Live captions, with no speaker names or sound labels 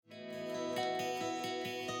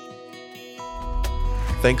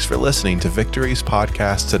Thanks for listening to Victory's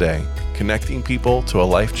podcast today. Connecting people to a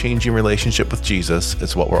life-changing relationship with Jesus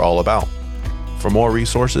is what we're all about. For more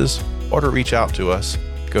resources or to reach out to us,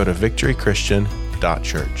 go to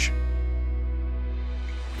victorychristian.church.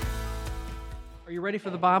 Are you ready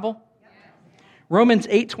for the Bible? Romans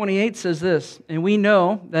 8:28 says this, and we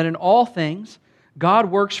know that in all things,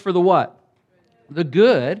 God works for the what? The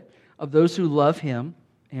good of those who love Him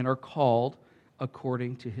and are called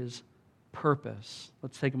according to His purpose.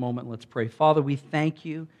 Let's take a moment and let's pray. Father, we thank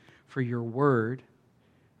You for Your word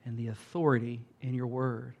and the authority in Your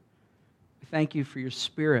word. We thank You for Your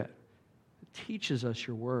Spirit that teaches us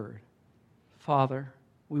Your word. Father,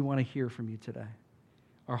 we want to hear from You today.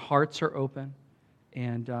 Our hearts are open,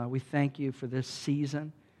 and we thank You for this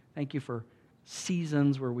season. Thank You for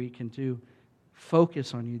seasons where we can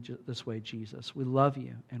focus on You this way, Jesus. We love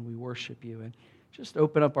You and we worship You. And just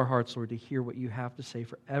open up our hearts, Lord, to hear what You have to say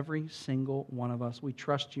for every single one of us. We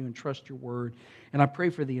trust You and trust Your word. And I pray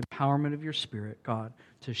for the empowerment of Your Spirit, God,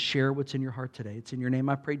 to share what's in Your heart today. It's in Your name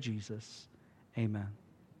I pray, Jesus. Amen.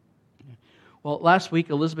 Well, last week,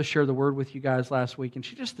 Elizabeth shared the word with you guys last week, and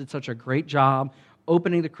she just did such a great job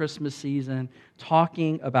opening the Christmas season,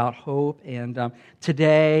 talking about hope. And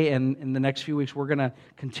today and in the next few weeks, we're going to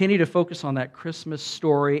continue to focus on that Christmas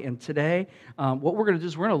story. And today, what we're going to do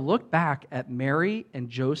is we're going to look back at Mary and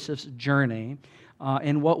Joseph's journey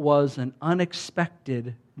in what was an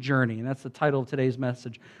unexpected journey. And that's the title of today's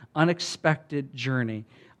message, Unexpected Journey.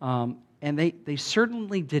 And they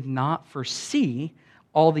certainly did not foresee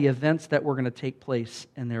all the events that were going to take place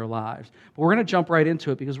in their lives. But we're going to jump right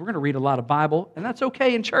into it because we're going to read a lot of Bible, and that's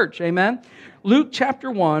okay in church, amen? Luke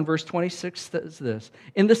chapter 1, verse 26 says this,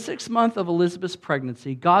 in the 6th month of Elizabeth's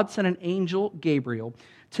pregnancy, God sent an angel, Gabriel,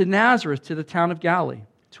 to Nazareth, to the town of Galilee,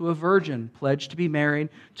 to a virgin pledged to be married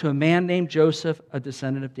to a man named Joseph, a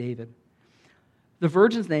descendant of David. The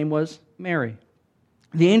virgin's name was Mary.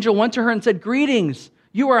 The angel went to her and said, "Greetings,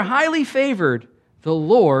 you are highly favored. The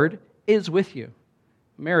Lord is with you."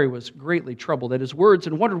 Mary was greatly troubled at his words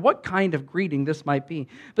and wondered what kind of greeting this might be.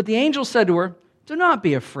 But the angel said to her, "Do not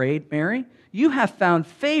be afraid, Mary. You have found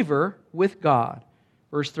favor with God."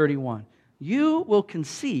 Verse 31, "You will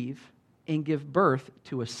conceive and give birth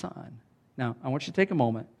to a son." Now, I want you to take a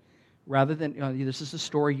moment. Rather than, this is a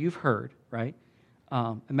story you've heard, right?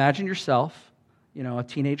 Imagine yourself, a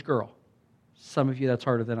teenage girl. Some of you, that's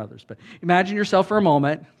harder than others. But imagine yourself for a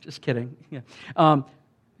moment. Just kidding. Yeah.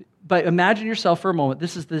 But imagine yourself for a moment.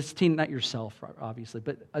 This is not yourself, obviously,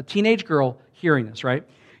 but a teenage girl hearing this, right?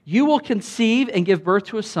 "You will conceive and give birth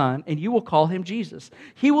to a son, and you will call him Jesus.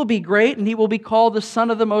 He will be great, and he will be called the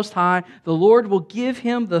Son of the Most High. The Lord will give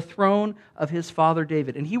him the throne of his father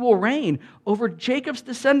David, and he will reign over Jacob's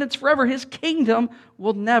descendants forever. His kingdom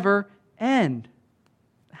will never end."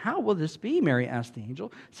 "How will this be?" Mary asked the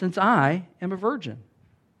angel, "since I am a virgin?"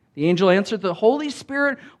 The angel answered, "The Holy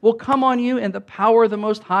Spirit will come on you, and the power of the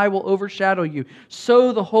Most High will overshadow you.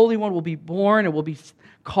 So the Holy One will be born and will be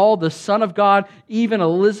called the Son of God. Even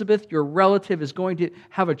Elizabeth, your relative, is going to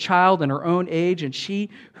have a child in her own age, and she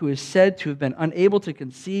who is said to have been unable to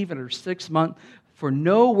conceive in her 6th month, for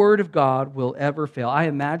no word of God will ever fail." I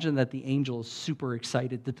imagine that the angel is super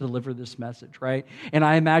excited to deliver this message, right? And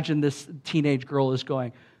I imagine this teenage girl is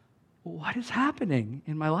going, "What is happening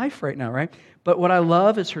in my life right now," right? But what I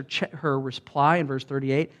love is her reply in verse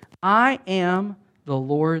 38, "I am the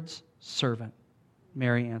Lord's servant,"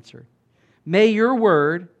 Mary answered. "May your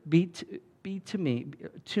word be to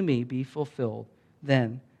me be fulfilled."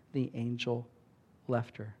 Then the angel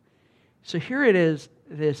left her. So here it is,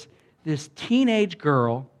 this teenage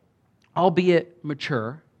girl, albeit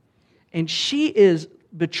mature, and she is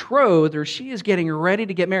betrothed, or she is getting ready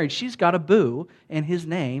to get married. She's got a boo, and his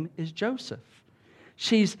name is Joseph.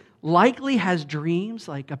 She's likely has dreams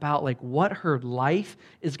about what her life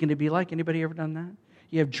is going to be like. Anybody ever done that?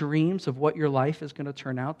 You have dreams of what your life is going to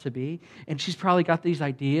turn out to be. And she's probably got these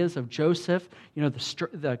ideas of Joseph,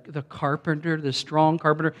 the carpenter, the strong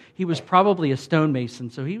carpenter. He was probably a stonemason,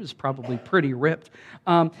 so he was probably pretty ripped.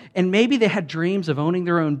 And maybe they had dreams of owning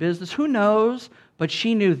their own business. Who knows? But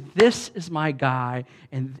she knew, this is my guy.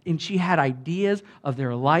 And she had ideas of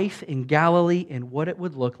their life in Galilee and what it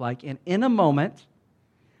would look like. And in a moment,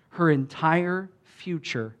 her entire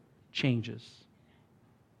future changes.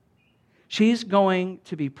 She's going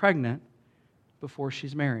to be pregnant before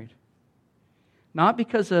she's married. Not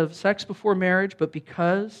because of sex before marriage, but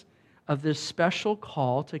because of this special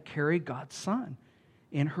call to carry God's Son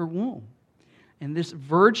in her womb. And this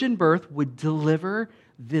virgin birth would deliver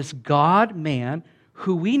this God-man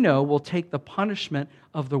who we know will take the punishment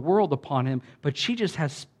of the world upon him, but she just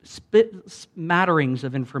has smatterings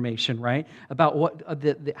of information, right, about what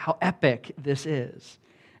how epic this is.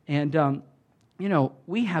 And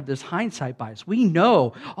we have this hindsight bias. We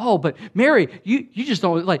know, but Mary, you just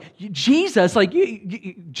don't, Jesus,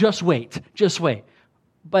 you just wait.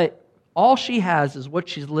 But all she has is what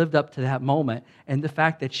she's lived up to that moment and the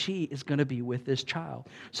fact that she is going to be with this child.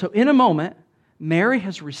 So in a moment, Mary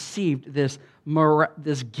has received this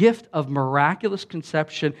gift of miraculous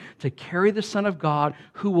conception to carry the Son of God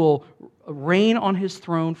who will reign on his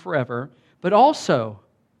throne forever. But also,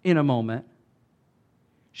 in a moment,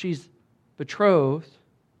 she's betrothed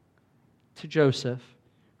to Joseph,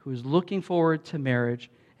 who is looking forward to marriage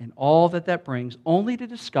and all that brings, only to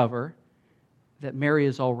discover that Mary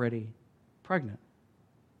is already pregnant.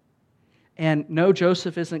 And no,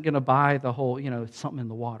 Joseph isn't going to buy the whole, something in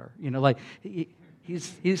the water.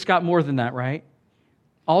 He's got more than that, right?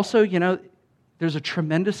 Also, there's a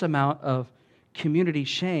tremendous amount of community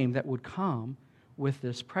shame that would come with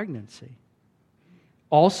this pregnancy.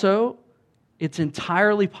 Also, it's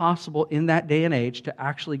entirely possible in that day and age to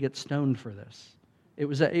actually get stoned for this. It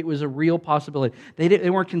was a real possibility. They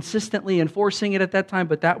weren't consistently enforcing it at that time,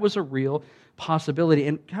 but that was a real possibility.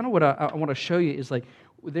 And kind of what I want to show you is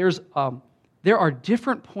there are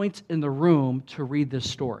different points in the room to read this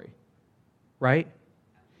story, right?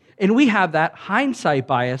 And we have that hindsight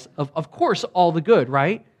bias of course, all the good,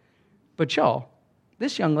 right? But y'all,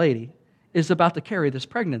 this young lady is about to carry this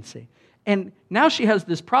pregnancy. And now she has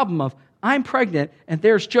this problem of, I'm pregnant, and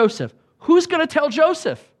there's Joseph. Who's going to tell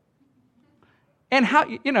Joseph? And how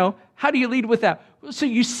do you lead with that? So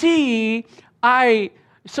you see,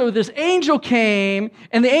 so this angel came,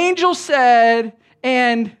 and the angel said,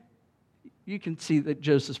 and you can see that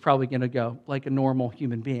Joseph's probably going to go like a normal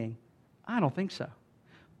human being. I don't think so.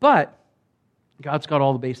 But God's got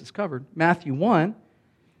all the bases covered. Matthew 1,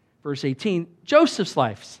 verse 18, Joseph's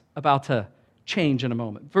life's about to change in a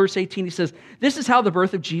moment. Verse 18, he says, this is how the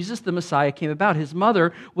birth of Jesus, the Messiah, came about. His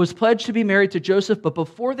mother was pledged to be married to Joseph, but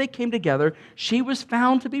before they came together, she was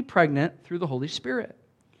found to be pregnant through the Holy Spirit.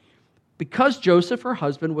 Because Joseph, her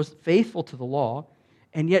husband, was faithful to the law,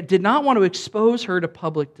 and yet did not want to expose her to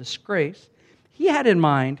public disgrace, he had in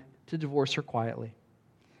mind to divorce her quietly.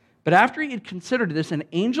 But after he had considered this, an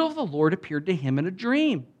angel of the Lord appeared to him in a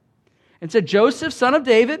dream and said, Joseph, son of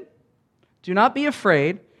David, do not be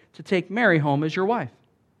afraid to take Mary home as your wife,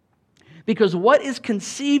 because what is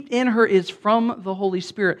conceived in her is from the Holy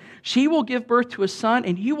Spirit. She will give birth to a son,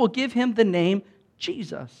 and you will give him the name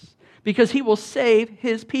Jesus, because he will save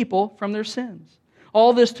his people from their sins.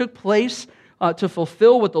 All this took place to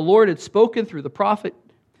fulfill what the Lord had spoken through the prophet.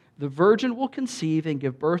 The virgin will conceive and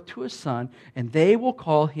give birth to a son, and they will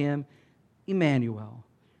call him Emmanuel,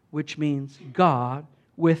 which means God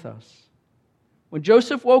with us. When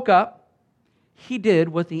Joseph woke up, he did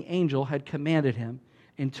what the angel had commanded him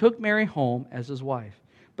and took Mary home as his wife.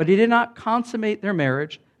 But he did not consummate their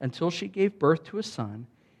marriage until she gave birth to a son,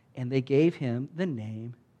 and they gave him the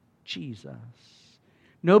name Jesus.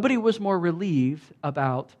 Nobody was more relieved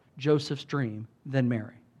about Joseph's dream than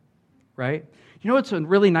Mary, right? You know what's a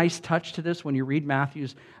really nice touch to this when you read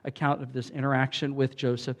Matthew's account of this interaction with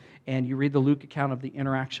Joseph and you read the Luke account of the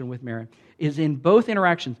interaction with Mary, is in both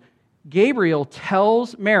interactions, Gabriel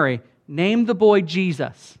tells Mary, name the boy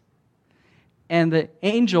Jesus. And the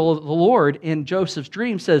angel of the Lord in Joseph's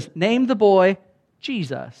dream says, name the boy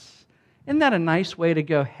Jesus. Isn't that a nice way to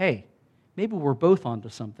go, hey, maybe we're both onto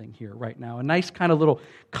something here right now. A nice kind of little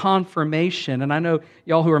confirmation. And I know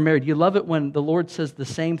y'all who are married, you love it when the Lord says the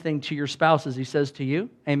same thing to your spouse as he says to you.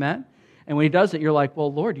 Amen? And when he does it, you're like,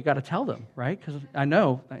 well, Lord, you got to tell them, right? Because I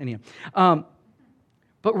know. Anyhow.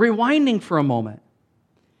 But rewinding for a moment.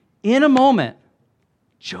 In a moment,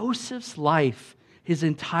 Joseph's life, his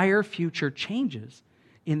entire future changes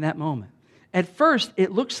in that moment. At first,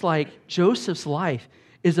 it looks like Joseph's life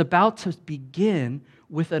is about to begin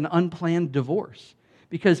with an unplanned divorce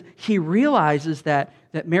because he realizes that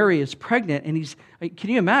Mary is pregnant and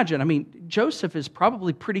can you imagine? I mean, Joseph is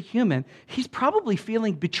probably pretty human. He's probably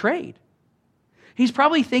feeling betrayed. He's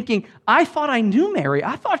probably thinking, I thought I knew Mary.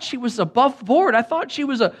 I thought she was above board. I thought she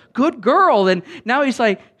was a good girl. And now he's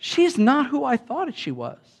like, she's not who I thought she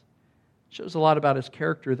was. Shows a lot about his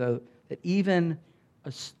character, though, that even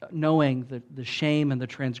knowing the shame and the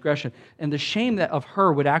transgression, and the shame that of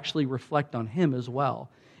her would actually reflect on him as well.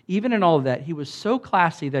 Even in all of that, he was so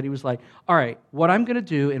classy that he was like, all right, what I'm going to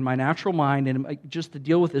do in my natural mind and just to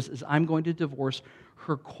deal with this is I'm going to divorce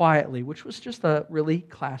her quietly, which was just a really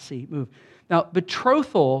classy move. Now,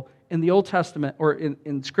 betrothal in the Old Testament, or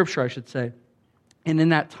in Scripture, I should say, and in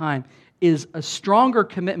that time, is a stronger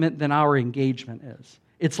commitment than our engagement is.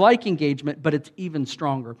 It's like engagement, but it's even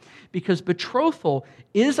stronger. Because betrothal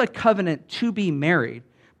is a covenant to be married,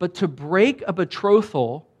 but to break a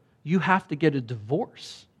betrothal, you have to get a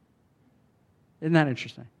divorce. Isn't that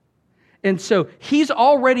interesting? And so he's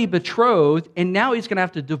already betrothed, and now he's going to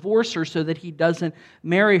have to divorce her so that he doesn't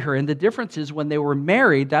marry her. And the difference is when they were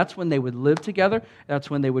married, that's when they would live together.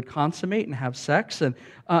 That's when they would consummate and have sex and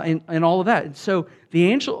all of that. And so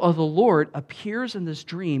the angel of the Lord appears in this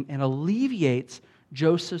dream and alleviates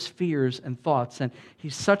Joseph's fears and thoughts. And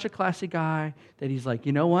he's such a classy guy that he's like,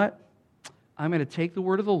 you know what? I'm going to take the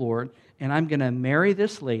word of the Lord, and I'm going to marry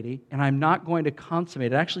this lady, and I'm not going to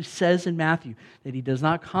consummate. It actually says in Matthew that he does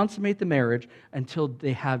not consummate the marriage until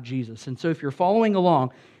they have Jesus. And so if you're following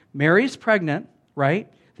along, Mary's pregnant, right?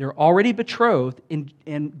 They're already betrothed,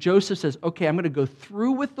 and Joseph says, okay, I'm going to go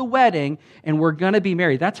through with the wedding, and we're going to be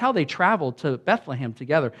married. That's how they traveled to Bethlehem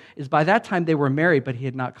together, is by that time they were married, but he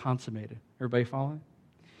had not consummated. Everybody following?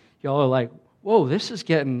 Y'all are like, whoa, this is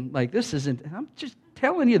getting, like, this isn't, I'm just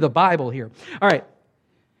telling you the Bible here. All right.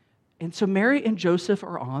 And so Mary and Joseph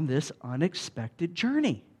are on this unexpected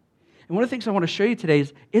journey. And one of the things I want to show you today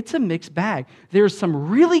is it's a mixed bag. There's some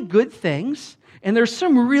really good things, and there's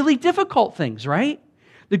some really difficult things, right?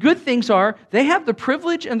 The good things are they have the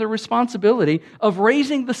privilege and the responsibility of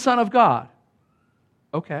raising the Son of God.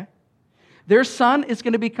 Okay. Their son is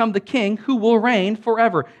going to become the king who will reign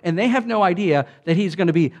forever. And they have no idea that he's going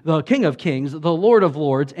to be the King of Kings, the Lord of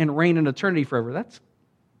Lords, and reign in eternity forever. That's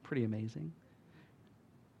pretty amazing.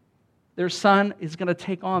 Their son is going to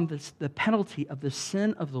take on the penalty of the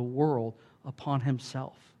sin of the world upon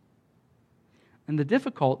himself. And the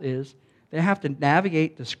difficult is they have to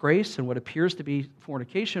navigate disgrace and what appears to be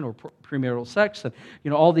fornication or premarital sex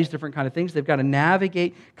and all these different kind of things. They've got to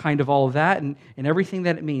navigate kind of all of that and everything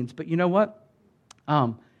that it means. But you know what?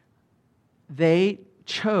 They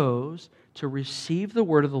chose to receive the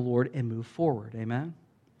word of the Lord and move forward. Amen?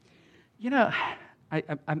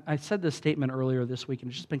 I said this statement earlier this week, and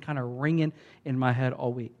it's just been kind of ringing in my head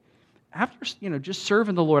all week. After, just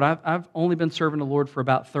serving the Lord, I've only been serving the Lord for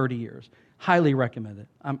about 30 years. Highly recommend it.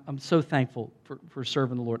 I'm so thankful for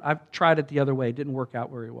serving the Lord. I've tried it the other way. It didn't work out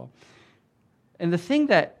very well. And the thing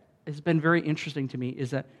that has been very interesting to me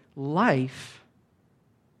is that life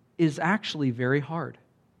is actually very hard.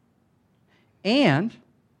 And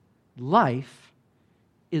life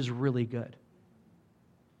is really good.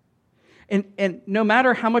 And no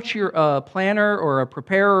matter how much you're a planner or a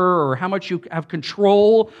preparer or how much you have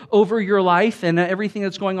control over your life and everything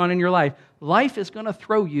that's going on in your life is going to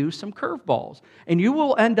throw you some curveballs. And you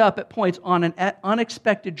will end up at points on an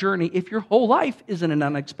unexpected journey if your whole life isn't an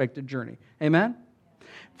unexpected journey. Amen?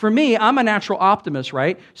 For me, I'm a natural optimist,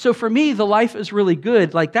 right? So for me, the life is really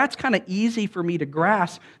good. Like, that's kind of easy for me to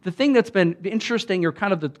grasp. The thing that's been interesting or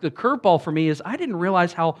kind of the curveball for me is I didn't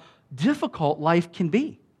realize how difficult life can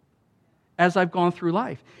be as I've gone through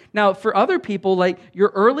life. Now, for other people, like your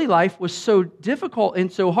early life was so difficult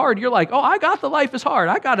and so hard, you're like, oh, I got the life is hard.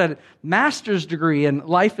 I got a master's degree and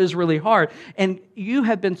life is really hard. And you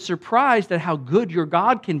have been surprised at how good your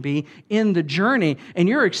God can be in the journey, and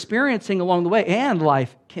you're experiencing along the way, and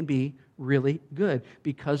life can be really good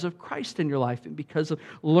because of Christ in your life and because of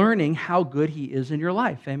learning how good He is in your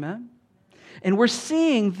life. Amen? And we're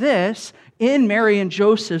seeing this in Mary and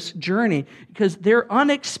Joseph's journey because their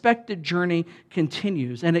unexpected journey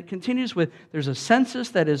continues. And it continues with, there's a census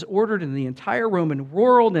that is ordered in the entire Roman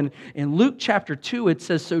world. And in Luke chapter 2, it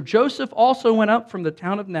says, so Joseph also went up from the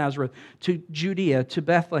town of Nazareth to Judea, to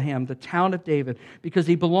Bethlehem, the town of David, because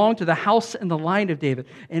he belonged to the house and the line of David.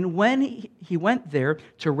 And when he went there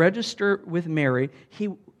to register with Mary,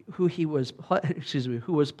 who was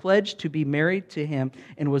pledged to be married to him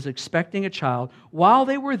and was expecting a child. While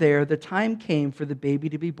they were there, the time came for the baby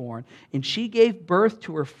to be born, and she gave birth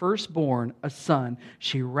to her firstborn, a son.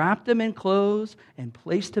 She wrapped him in clothes and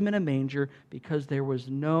placed him in a manger because there was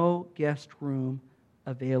no guest room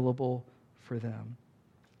available for them.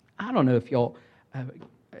 I don't know if y'all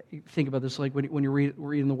think about this like when you're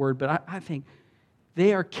reading the word, but I think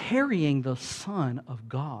they are carrying the Son of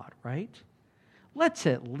God, right? Let's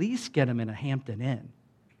at least get him in a Hampton Inn.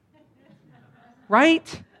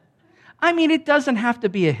 Right? I mean, it doesn't have to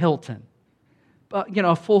be a Hilton. But,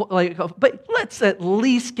 but let's at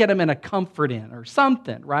least get him in a Comfort Inn or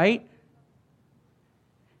something, right?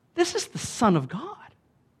 This is the Son of God.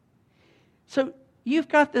 So you've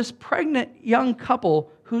got this pregnant young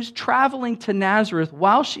couple who's traveling to Nazareth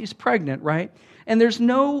while she's pregnant, right? And there's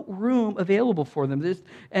no room available for them.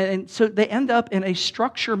 And so they end up in a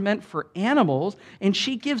structure meant for animals, and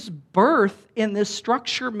she gives birth in this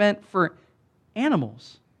structure meant for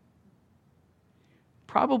animals.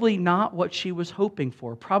 probably not what she was hoping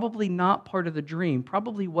for, probably not part of the dream,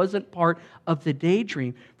 probably wasn't part of the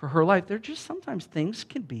daydream for her life. There just sometimes things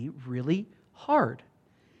can be really hard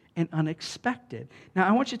and unexpected. Now,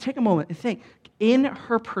 I want you to take a moment and think. In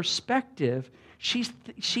her perspective,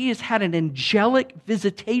 she has had an angelic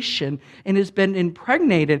visitation and has been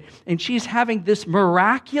impregnated, and she's having this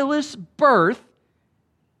miraculous birth,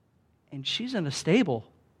 and she's in a stable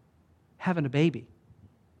having a baby.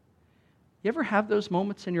 You ever have those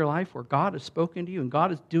moments in your life where God has spoken to you and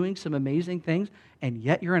God is doing some amazing things, and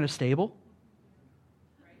yet you're in a stable?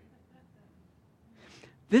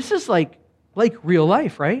 This is like real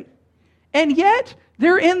life, right? And yet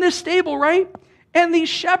they're in this stable, right? And these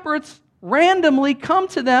shepherds randomly come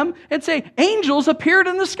to them and say, angels appeared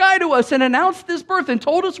in the sky to us and announced this birth and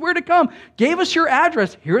told us where to come, gave us your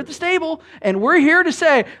address here at the stable, and we're here to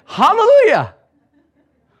say, hallelujah,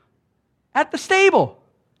 at the stable.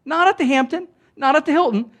 Not at the Hampton, not at the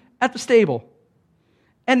Hilton, at the stable.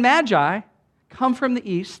 And Magi come from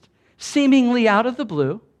the east, seemingly out of the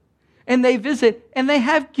blue, and they visit, and they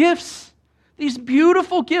have gifts, these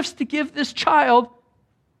beautiful gifts to give this child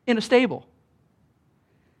in a stable.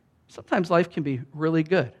 Sometimes life can be really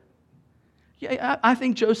good. Yeah, I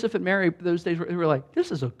think Joseph and Mary, those days, they were like,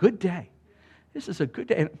 this is a good day. This is a good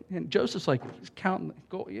day. And Joseph's like, he's counting,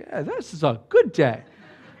 yeah, this is a good day.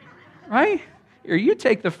 Right? Here, you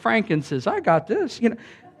take the frankincense. I got this.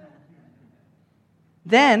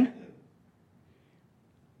 Then,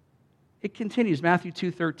 it continues, Matthew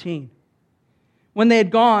 2:13. When they had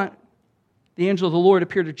gone, the angel of the Lord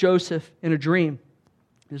appeared to Joseph in a dream.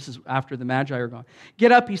 This is after the Magi are gone.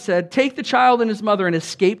 Get up, he said, take the child and his mother and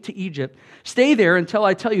escape to Egypt. Stay there until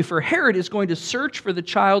I tell you, for Herod is going to search for the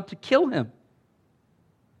child to kill him.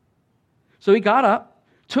 So he got up,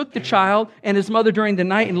 took the child and his mother during the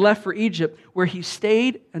night and left for Egypt, where he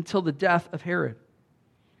stayed until the death of Herod.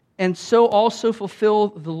 And so also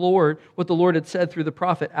fulfilled the Lord what the Lord had said through the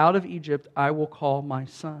prophet, out of Egypt I will call my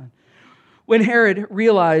son. When Herod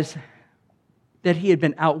realized that he had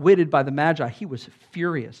been outwitted by the Magi, he was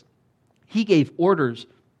furious. He gave orders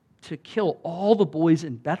to kill all the boys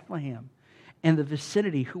in Bethlehem and the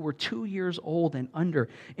vicinity who were 2 years old and under,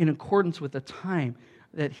 in accordance with the time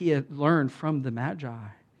that he had learned from the Magi.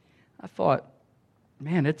 I thought,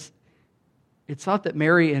 man, it's thought that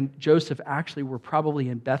Mary and Joseph actually were probably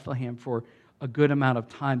in Bethlehem for a good amount of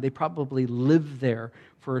time. They probably lived there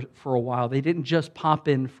for a while. They didn't just pop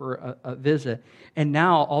in for a visit. And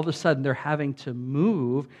now, all of a sudden, they're having to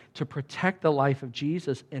move to protect the life of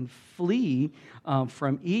Jesus and flee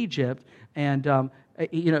from Egypt. And,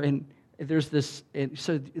 and there's this, and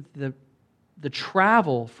so the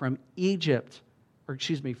travel from Egypt,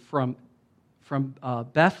 from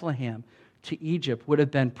Bethlehem to Egypt would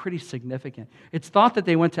have been pretty significant. It's thought that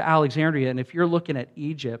they went to Alexandria, and if you're looking at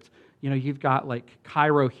Egypt, you've got like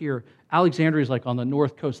Cairo here. Alexandria is like on the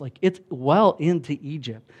north coast, like it's well into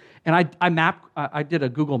Egypt. And I did a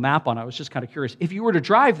Google map on it. I was just kind of curious. If you were to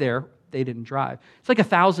drive there, they didn't drive. It's like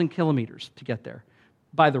 1,000 kilometers to get there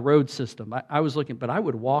by the road system. I was looking, but I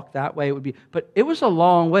would walk that way. But it was a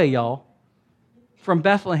long way, y'all, from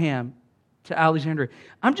Bethlehem to Alexandria.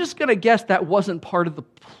 I'm just going to guess that wasn't part of the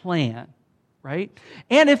plan, right?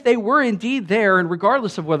 And if they were indeed there, and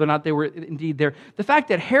regardless of whether or not they were indeed there, the fact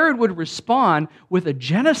that Herod would respond with a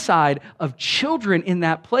genocide of children in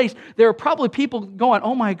that place, there are probably people going,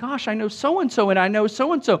 oh my gosh, I know so-and-so, and I know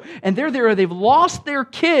so-and-so, and they're there, they've lost their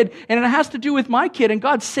kid, and it has to do with my kid, and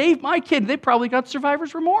God saved my kid. They probably got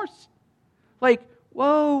survivor's remorse. Like,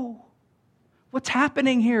 whoa, what's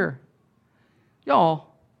happening here? Y'all,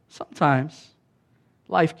 sometimes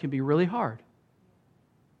life can be really hard.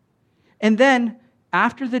 And then,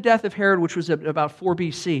 after the death of Herod, which was about 4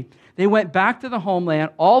 BC, they went back to the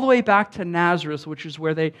homeland, all the way back to Nazareth, which is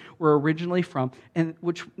where they were originally from, and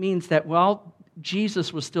which means that while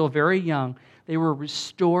Jesus was still very young, they were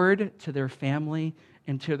restored to their family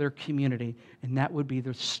and to their community, and that would be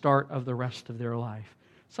the start of the rest of their life.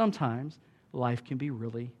 Sometimes, life can be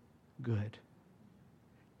really good.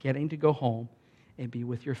 Getting to go home and be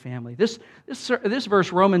with your family. This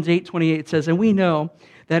verse, Romans 8:28, says, and we know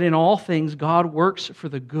that in all things God works for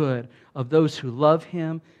the good of those who love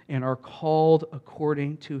Him and are called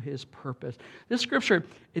according to His purpose. This scripture,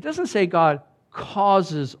 it doesn't say God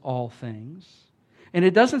causes all things, and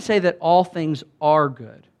it doesn't say that all things are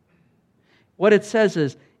good. What it says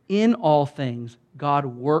is, in all things, God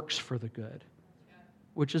works for the good,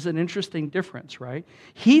 which is an interesting difference, right?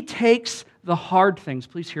 He takes the hard things,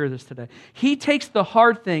 please hear this today. He takes the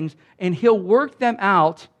hard things and He'll work them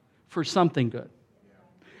out for something good.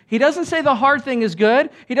 He doesn't say the hard thing is good.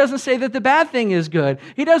 He doesn't say that the bad thing is good.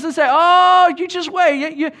 He doesn't say, oh, you just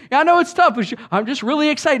wait. I know it's tough, but I'm just really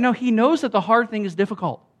excited. No, he knows that the hard thing is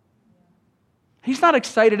difficult. He's not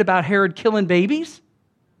excited about Herod killing babies.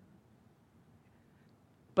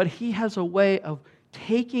 But he has a way of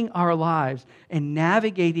taking our lives and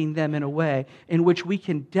navigating them in a way in which we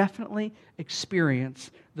can definitely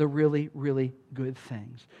experience the really, really good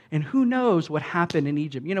things. And who knows what happened in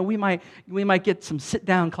Egypt? We might get some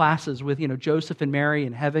sit-down classes with, Joseph and Mary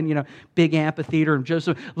in heaven, big amphitheater and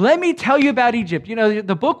Joseph. Let me tell you about Egypt.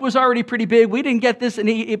 The book was already pretty big. We didn't get this in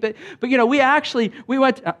Egypt, but we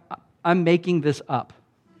went, I'm making this up.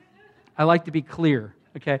 I like to be clear.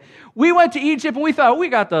 Okay, we went to Egypt and we thought we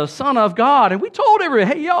got the Son of God, and we told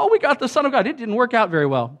everybody, hey, we got the Son of God. It didn't work out very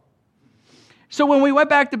well. So when we went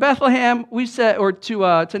back to Bethlehem, we said, or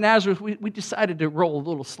to Nazareth, we decided to roll a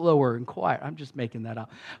little slower and quiet. I'm just making that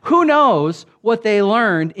up. Who knows what they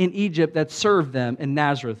learned in Egypt that served them in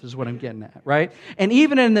Nazareth is what I'm getting at, right? And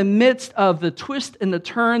even in the midst of the twists and the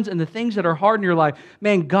turns and the things that are hard in your life,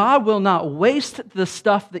 man, God will not waste the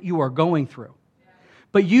stuff that you are going through.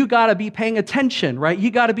 But you got to be paying attention, right?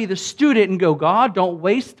 You got to be the student and go, God, don't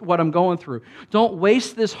waste what I'm going through. Don't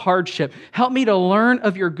waste this hardship. Help me to learn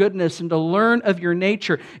of your goodness and to learn of your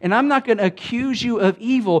nature. And I'm not going to accuse you of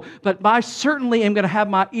evil, but I certainly am going to have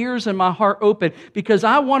my ears and my heart open because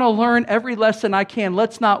I want to learn every lesson I can.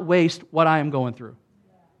 Let's not waste what I am going through.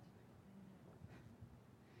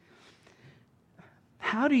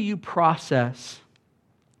 How do you process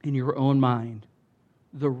in your own mind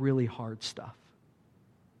the really hard stuff?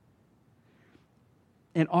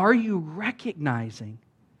 And are you recognizing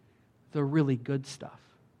the really good stuff?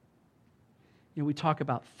 We talk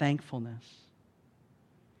about thankfulness.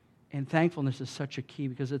 And thankfulness is such a key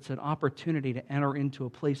because it's an opportunity to enter into a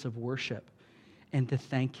place of worship and to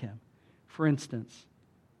thank Him. For instance,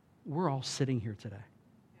 we're all sitting here today.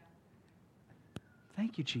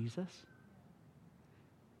 Thank you, Jesus.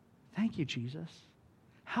 Thank you, Jesus.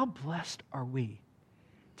 How blessed are we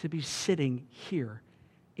to be sitting here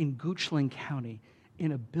in Goochland County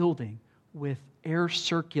in a building with air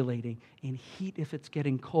circulating and heat if it's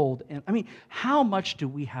getting cold. And how much do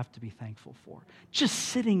we have to be thankful for? Just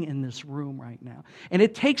sitting in this room right now. And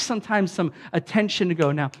it takes sometimes some attention to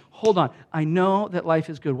go, now, hold on. I know that life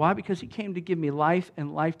is good. Why? Because He came to give me life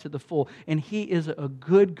and life to the full. And He is a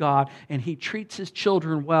good God, and He treats His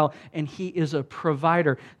children well, and He is a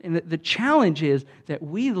provider. And the challenge is that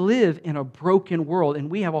we live in a broken world, and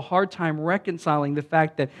we have a hard time reconciling the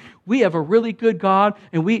fact that we have a really good God,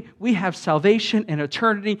 and we have salvation and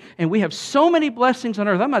eternity, and we have so many blessings on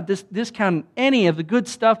earth. I'm not discounting any of the good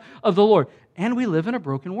stuff of the Lord. And we live in a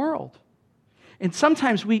broken world. And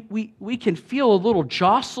sometimes we can feel a little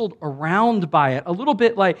jostled around by it, a little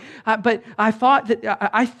bit like, but I thought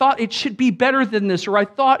it should be better than this, or I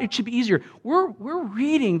thought it should be easier. We're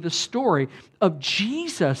reading the story of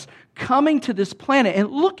Jesus coming to this planet,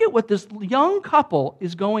 and look at what this young couple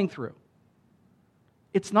is going through.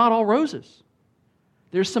 It's not all roses.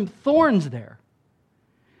 There's some thorns there.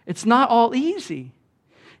 It's not all easy.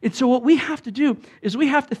 And so what we have to do is we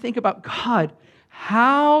have to think about, God,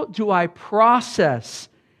 how do I process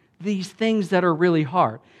these things that are really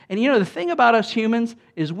hard? And the thing about us humans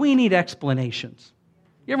is we need explanations.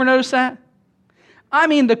 You ever notice that?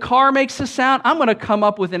 The car makes a sound. I'm going to come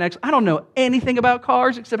up with I don't know anything about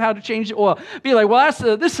cars except how to change the oil. Be like, well, that's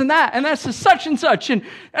this and that, and that's such and such, and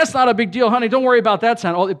that's not a big deal, honey. Don't worry about that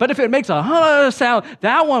sound. But if it makes a sound,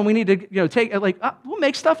 that one we need to take. We'll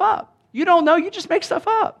make stuff up. You don't know, you just make stuff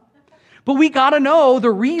up. But we got to know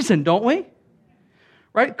the reason, don't we?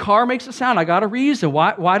 Right? Car makes a sound. I got a reason.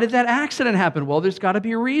 Why did that accident happen? Well, there's got to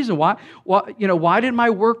be a reason. Why did my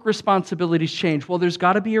work responsibilities change? Well, there's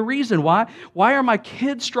got to be a reason. Why are my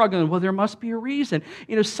kids struggling? Well, there must be a reason.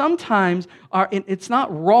 Sometimes it's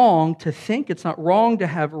not wrong to think. It's not wrong to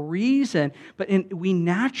have a reason, but we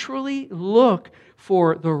naturally look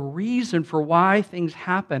for the reason for why things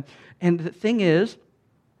happen. And the thing is,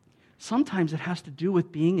 sometimes it has to do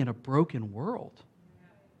with being in a broken world.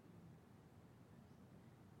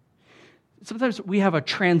 Sometimes we have a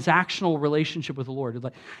transactional relationship with the Lord. It's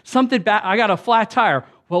like, something bad, I got a flat tire.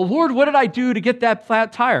 Well, Lord, what did I do to get that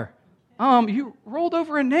flat tire? You rolled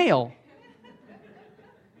over a nail.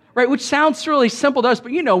 Right, which sounds really simple to us,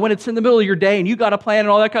 but when it's in the middle of your day and you got a plan and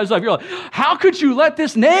all that kind of stuff, you're like, how could you let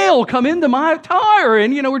this nail come into my tire?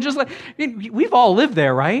 And, we're just like, we've all lived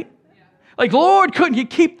there, right? Like, Lord, couldn't you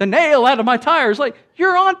keep the nail out of my tires? Like,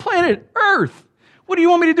 you're on planet Earth. What do you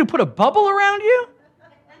want me to do, put a bubble around you?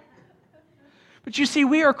 But you see,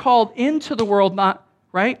 we are called into the world, not,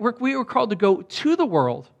 right? We are called to go to the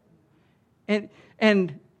world.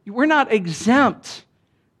 And We're not exempt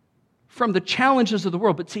from the challenges of the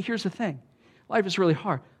world. But see, here's the thing. Life is really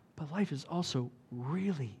hard, but life is also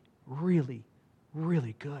really, really,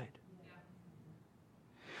 really good.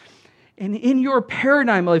 And in your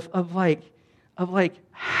paradigm of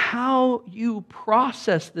how you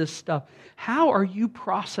process this stuff, how are you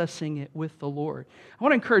processing it with the Lord? I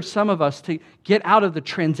want to encourage some of us to get out of the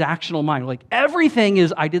transactional mind. Like everything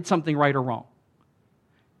is, I did something right or wrong.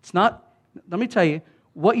 It's not, let me tell you,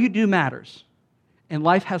 what you do matters, and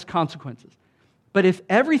life has consequences. But if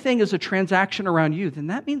everything is a transaction around you, then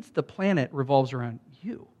that means the planet revolves around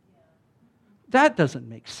you. That doesn't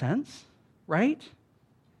make sense, right?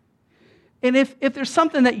 And if there's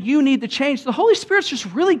something that you need to change, the Holy Spirit's just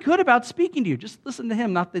really good about speaking to you. Just listen to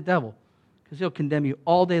Him, not the devil, because he'll condemn you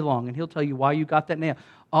all day long, and he'll tell you why you got that nail.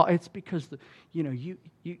 Oh, it's because you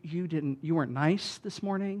weren't nice this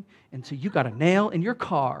morning, and so you got a nail in your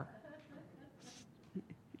car.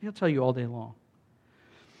 He'll tell you all day long.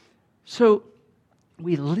 So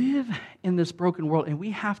we live in this broken world, and we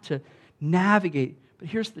have to navigate. But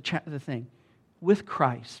here's the thing. With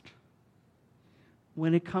Christ,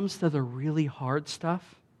 when it comes to the really hard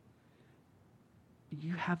stuff,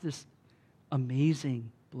 you have this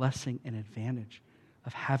amazing blessing and advantage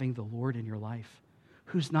of having the Lord in your life,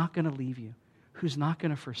 who's not going to leave you, who's not going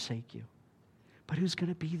to forsake you, but who's going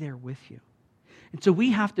to be there with you. And so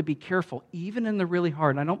we have to be careful, even in the really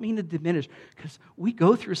hard. And I don't mean to diminish, because we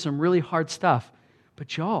go through some really hard stuff.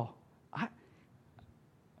 But y'all,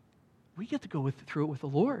 we get to go through it with the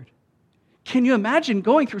Lord. Can you imagine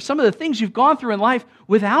going through some of the things you've gone through in life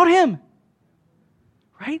without Him?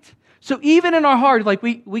 Right? So even in our heart, like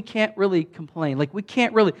we can't really complain. Like we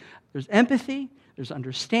can't really, there's empathy, there's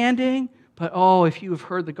understanding, but if you have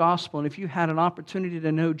heard the gospel and if you had an opportunity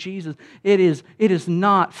to know Jesus, it is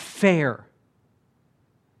not fair.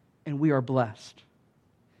 And we are blessed.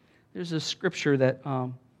 There's a scripture that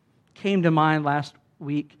came to mind last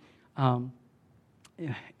week, and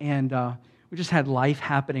we just had life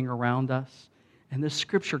happening around us. And this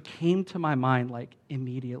scripture came to my mind like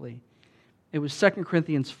immediately. It was 2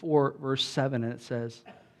 Corinthians 4, verse 7, and it says,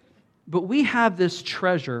 "But we have this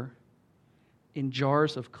treasure in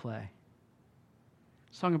jars of clay."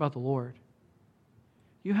 It's talking about the Lord.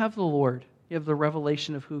 You have the Lord. You have the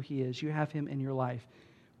revelation of who He is. You have Him in your life.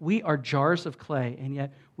 We are jars of clay, and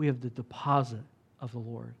yet we have the deposit of the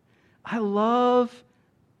Lord. I love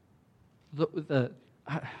the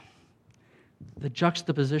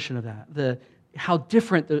juxtaposition of that, how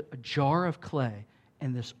different a jar of clay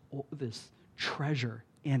and this treasure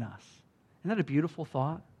in us. Isn't that a beautiful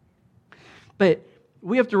thought? But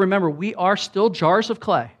we have to remember, we are still jars of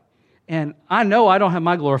clay. And I know I don't have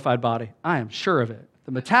my glorified body. I am sure of it.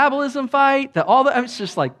 The metabolism fight, it's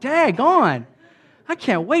just like, daggone. I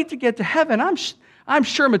can't wait to get to heaven. I'm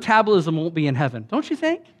sure metabolism won't be in heaven. Don't you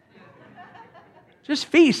think? Just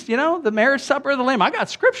feast, the marriage supper of the Lamb. I got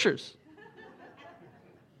scriptures.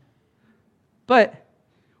 But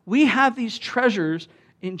we have these treasures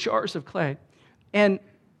in jars of clay. And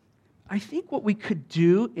I think what we could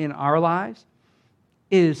do in our lives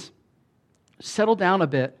is settle down a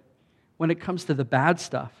bit when it comes to the bad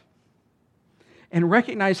stuff and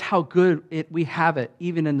recognize how good we have it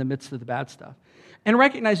even in the midst of the bad stuff. And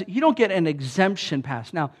recognize that you don't get an exemption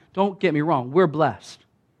pass. Now, don't get me wrong. We're blessed,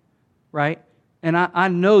 right? And I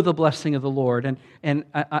know the blessing of the Lord, and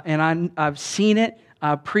I've seen it.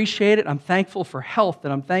 I appreciate it. I'm thankful for health,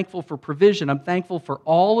 and I'm thankful for provision. I'm thankful for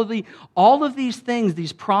all of these things,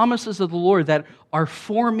 these promises of the Lord that are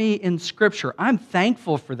for me in Scripture. I'm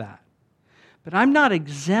thankful for that. But I'm not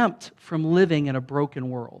exempt from living in a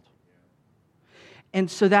broken world. And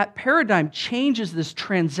so that paradigm changes this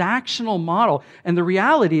transactional model. And the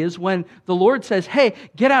reality is when the Lord says, hey,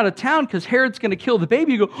 get out of town because Herod's going to kill the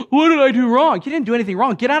baby, you go, what did I do wrong? You didn't do anything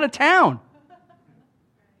wrong. Get out of town. I'm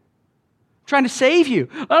trying to save you.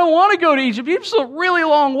 I don't want to go to Egypt. It's a really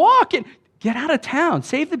long walk. Get out of town.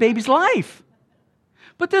 Save the baby's life.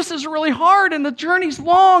 But this is really hard and the journey's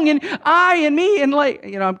long and me, and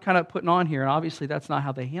I'm kind of putting on here, and obviously that's not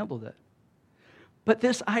how they handled it. But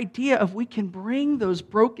this idea of we can bring those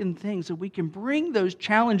broken things and we can bring those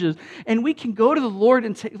challenges and we can go to the Lord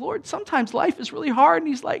and say, Lord, sometimes life is really hard. And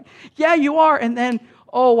He's like, yeah, you are. And then,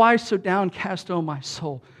 why so downcast, O my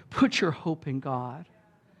soul? Put your hope in God.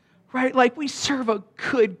 Right? Like we serve a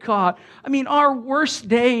good God. I mean, our worst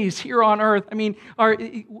days here on earth,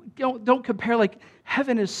 don't compare, like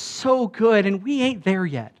heaven is so good and we ain't there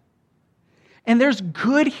yet. And there's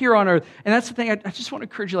good here on earth. And that's the thing, I just want to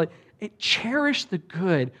encourage you, cherish the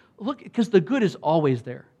good. Look, because the good is always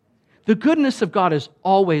there. The goodness of God is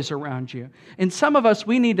always around you. And some of us,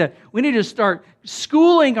 we need to start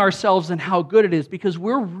schooling ourselves in how good it is, because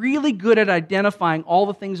we're really good at identifying all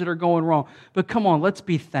the things that are going wrong. But come on, let's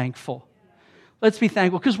be thankful. Let's be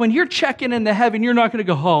thankful, because when you're checking into heaven, you're not going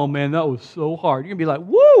to go, oh man, that was so hard. You're going to be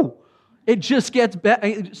like, woo, it just gets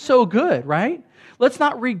so good, right? Let's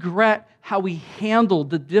not regret how we handled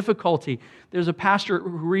the difficulty. There's a pastor who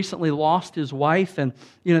recently lost his wife, and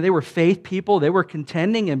they were faith people. They were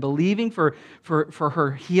contending and believing for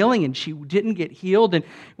her healing, and she didn't get healed. And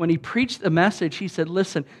when he preached the message, he said,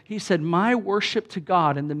 listen, he said, my worship to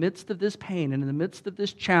God in the midst of this pain and in the midst of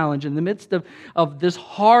this challenge, in the midst of this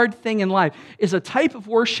hard thing in life, is a type of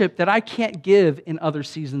worship that I can't give in other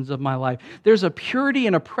seasons of my life. There's a purity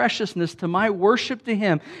and a preciousness to my worship to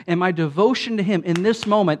Him and my devotion to Him in this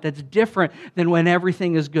moment that's different than when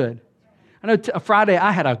everything is good. I know Friday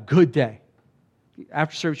I had a good day.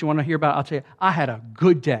 After service, you want to hear about it? I'll tell you, I had a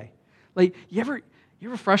good day. Like, you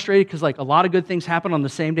ever frustrated because like a lot of good things happen on the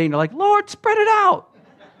same day, and you're like, Lord, spread it out.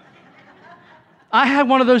 I had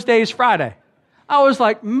one of those days Friday. I was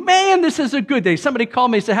like, man, this is a good day. Somebody called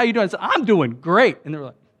me and said, how you doing? I said, I'm doing great. And they were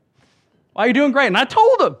like, why are you doing great? And I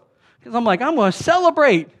told them, because I'm like, I'm going to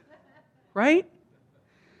celebrate, right?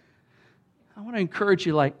 I want to encourage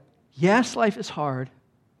you, like, yes, life is hard,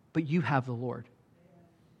 but you have the Lord.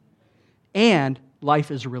 And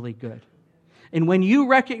life is really good. And when you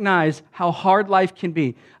recognize how hard life can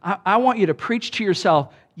be, I want you to preach to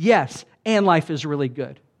yourself, yes, and life is really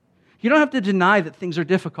good. You don't have to deny that things are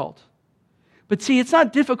difficult. But see, it's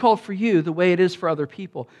not difficult for you the way it is for other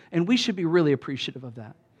people. And we should be really appreciative of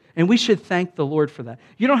that. And we should thank the Lord for that.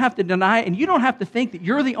 You don't have to deny it, and you don't have to think that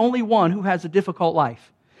you're the only one who has a difficult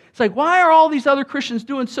life. It's like, why are all these other Christians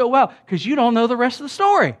doing so well? Because you don't know the rest of the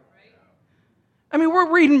story. I mean,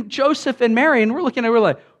 we're reading Joseph and Mary, and we're looking at it, we're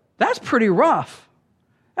like, that's pretty rough.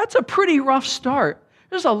 That's a pretty rough start.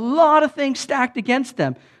 There's a lot of things stacked against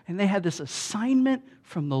them. And they had this assignment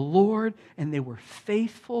from the Lord, and they were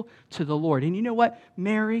faithful to the Lord. And you know what?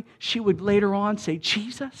 Mary, she would later on say,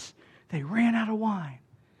 Jesus, they ran out of wine.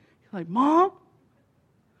 You're like, Mom?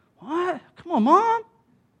 What? Come on, Mom.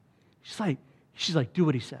 She's like, do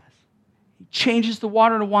what he says. He changes the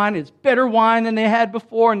water into wine. It's better wine than they had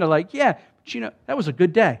before. And they're like, yeah, but that was a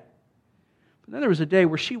good day. But then there was a day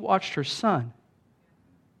where she watched her son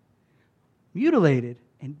mutilated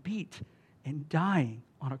and beat and dying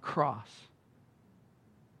on a cross.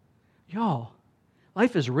 Y'all,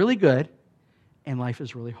 life is really good and life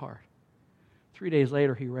is really hard. 3 days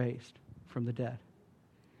later, he raised from the dead.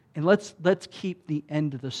 And let's keep the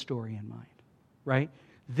end of the story in mind, right?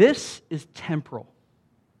 This is temporal.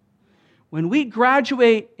 When we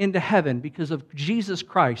graduate into heaven because of Jesus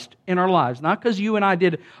Christ in our lives, not because you and I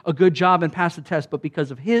did a good job and passed the test, but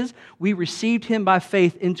because of His, we received Him by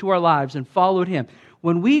faith into our lives and followed Him.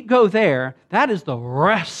 When we go there, that is the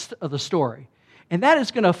rest of the story. And that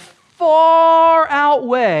is going to far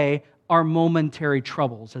outweigh our momentary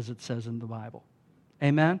troubles, as it says in the Bible.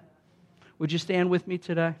 Amen? Would you stand with me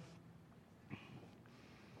today?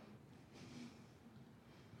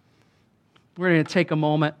 We're going to take a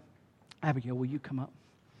moment. Abigail, will you come up?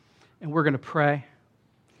 And we're going to pray.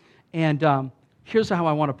 And here's how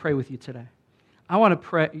I want to pray with you today. I want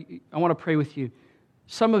to pray with you.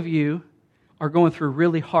 Some of you are going through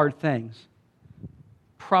really hard things.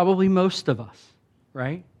 Probably most of us,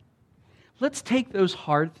 right? Let's take those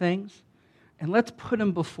hard things and let's put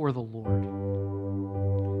them before the Lord.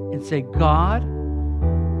 And say, God,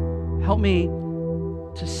 help me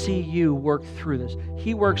to see you work through this.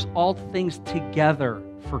 He works all things together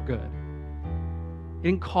for good. He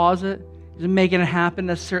didn't cause it. He didn't make it happen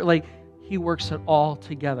necessarily. He works it all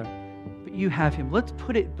together. But you have Him. Let's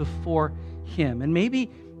put it before Him. And maybe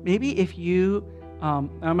if you, I'm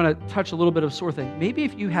going to touch a little bit of a sore thing. Maybe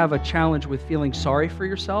if you have a challenge with feeling sorry for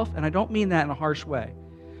yourself, and I don't mean that in a harsh way,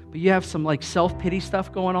 but you have some like self-pity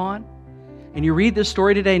stuff going on, and you read this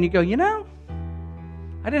story today and you go, I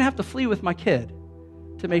didn't have to flee with my kid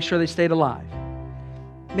to make sure they stayed alive.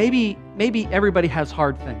 Maybe everybody has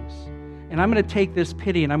hard things. And I'm going to take this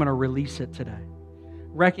pity and I'm going to release it today,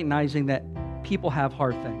 recognizing that people have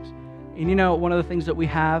hard things. And one of the things that we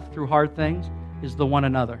have through hard things is the one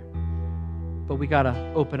another. But we got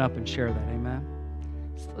to open up and share that, amen?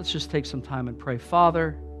 So let's just take some time and pray.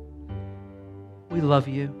 Father, we love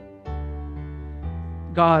you.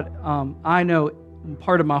 God, I know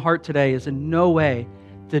part of my heart today is in no way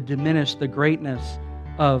to diminish the greatness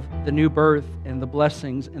of the new birth and the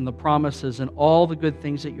blessings and the promises and all the good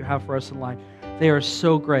things that you have for us in life. They are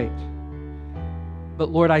so great. But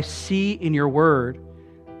Lord, I see in your word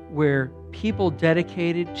where people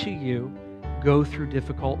dedicated to you go through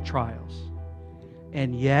difficult trials.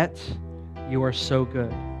 And yet, you are so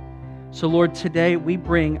good. So Lord, today we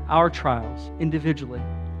bring our trials individually.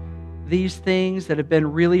 These things that have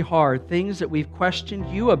been really hard, things that we've questioned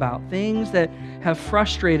you about, things that have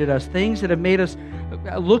frustrated us, things that have made us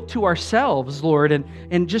look to ourselves, Lord,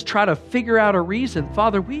 and just try to figure out a reason.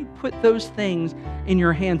 Father, we put those things in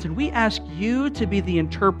your hands, and we ask you to be the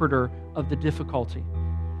interpreter of the difficulty.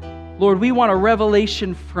 Lord, we want a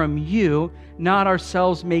revelation from you, not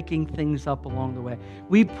ourselves making things up along the way.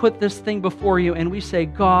 We put this thing before you, and we say,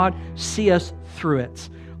 God, see us through it.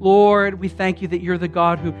 Lord, we thank you that you're the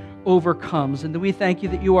God who overcomes, and we thank you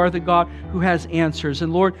that you are the God who has answers.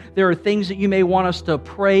 And Lord, there are things that you may want us to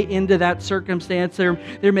pray into that circumstance. There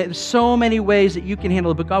are so many ways that you can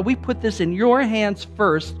handle it, but God, we put this in your hands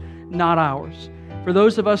first, not ours. For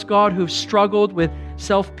those of us, God, who've struggled with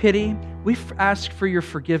self-pity, we ask for your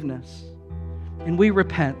forgiveness, and we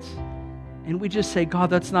repent, and we just say,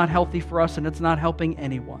 God, that's not healthy for us, and it's not helping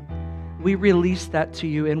anyone. We release that to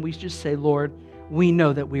you, and we just say, Lord, we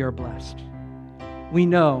know that we are blessed. We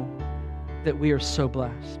know that we are so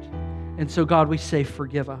blessed. And so, God, we say,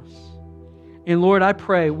 forgive us. And Lord, I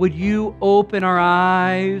pray, would you open our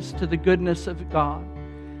eyes to the goodness of God?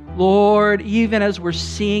 Lord, even as we're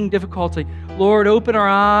seeing difficulty, Lord, open our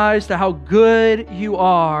eyes to how good you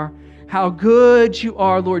are. How good you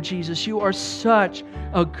are, Lord Jesus. You are such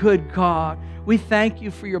a good God. We thank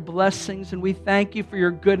you for your blessings, and we thank you for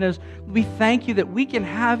your goodness. We thank you that we can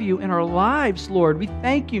have you in our lives, Lord. We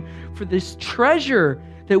thank you for this treasure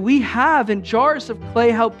that we have in jars of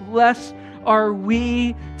clay. How blessed are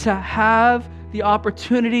we to have the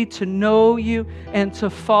opportunity to know you and to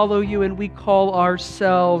follow you, and we call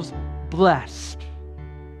ourselves blessed.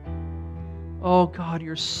 Oh God,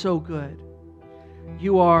 you're so good.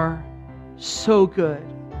 You are so good.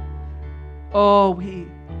 Oh, we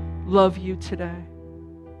love you today.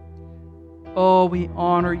 Oh, we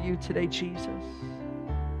honor you today, Jesus.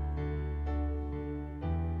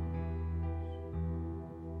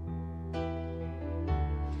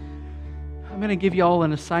 I'm going to give you all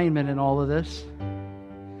an assignment in all of this.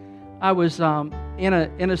 I was in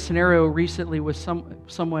a scenario recently with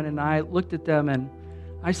someone, and I looked at them and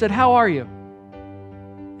I said, "How are you?"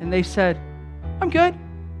 And they said, "I'm good."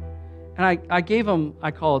 And I gave them,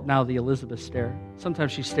 I call it now the Elizabeth stare.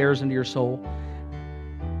 Sometimes she stares into your soul.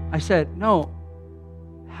 I said, "No,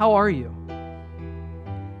 how are you?"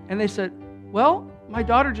 And they said, "Well, my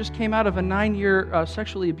daughter just came out of a 9-year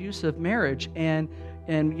sexually abusive marriage and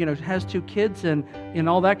has 2 kids and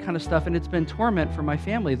all that kind of stuff, and it's been torment for my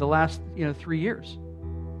family the last 3 years."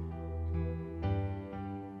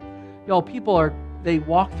 Y'all, people they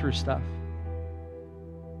walk through stuff.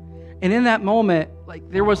 And in that moment,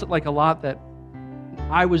 there wasn't a lot that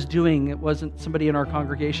I was doing. It wasn't somebody in our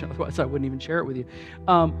congregation, otherwise I wouldn't even share it with you.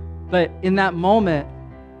 But in that moment,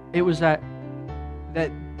 it was that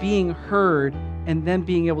being heard and then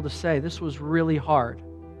being able to say, this was really hard.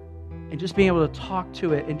 And just being able to talk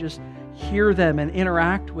to it and just hear them and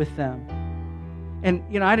interact with them. And,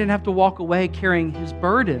 I didn't have to walk away carrying his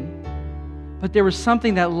burden, but there was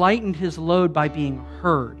something that lightened his load by being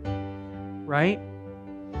heard, right?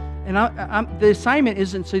 And the assignment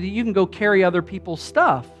isn't so that you can go carry other people's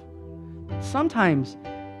stuff. Sometimes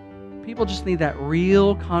people just need that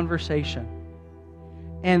real conversation.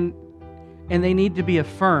 And they need to be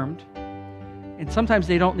affirmed. And sometimes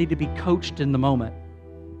they don't need to be coached in the moment.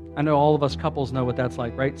 I know all of us couples know what that's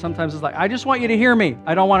like, right? Sometimes it's like, I just want you to hear me.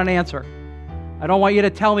 I don't want an answer. I don't want you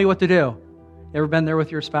to tell me what to do. Ever been there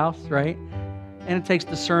with your spouse, right? And it takes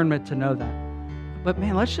discernment to know that. But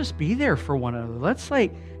man, let's just be there for one another. Let's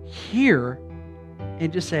hear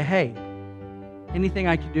and just say, hey, anything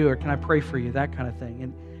I can do, or can I pray for you, that kind of thing.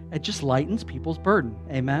 And it just lightens people's burden.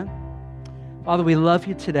 Amen? Father, we love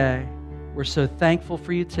you today. We're so thankful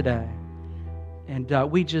for you today. And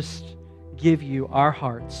we just give you our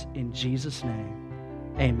hearts in Jesus' name.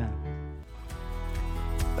 Amen.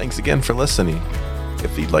 Thanks again for listening.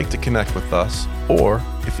 If you'd like to connect with us, or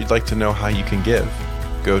if you'd like to know how you can give,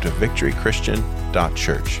 go to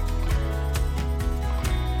victorychristian.church.